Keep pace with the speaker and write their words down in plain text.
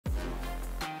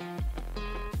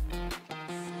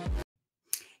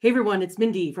Hey everyone, it's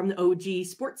Mindy from the OG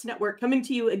Sports Network coming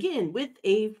to you again with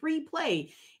a free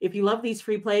play. If you love these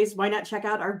free plays, why not check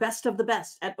out our best of the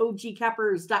best at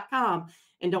ogcappers.com?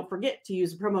 And don't forget to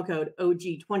use the promo code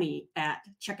OG20 at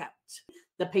checkout.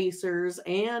 The Pacers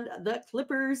and the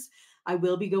Clippers. I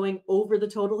will be going over the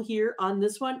total here on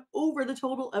this one, over the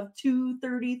total of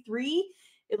 233.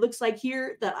 It looks like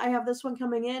here that I have this one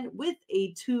coming in with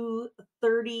a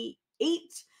 238.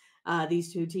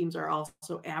 These two teams are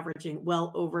also averaging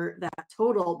well over that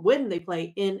total when they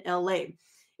play in LA.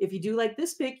 If you do like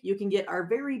this pick, you can get our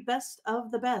very best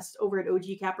of the best over at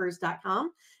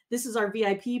ogcappers.com. This is our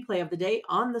VIP play of the day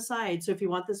on the side. So if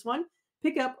you want this one,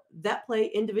 pick up that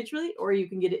play individually, or you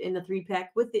can get it in the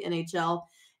 3-pack with the NHL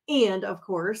and, of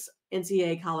course,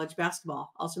 NCAA college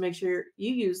basketball. Also, make sure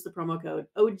you use the promo code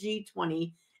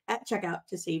OG20 at checkout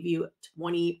to save you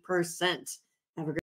 20%. Have a great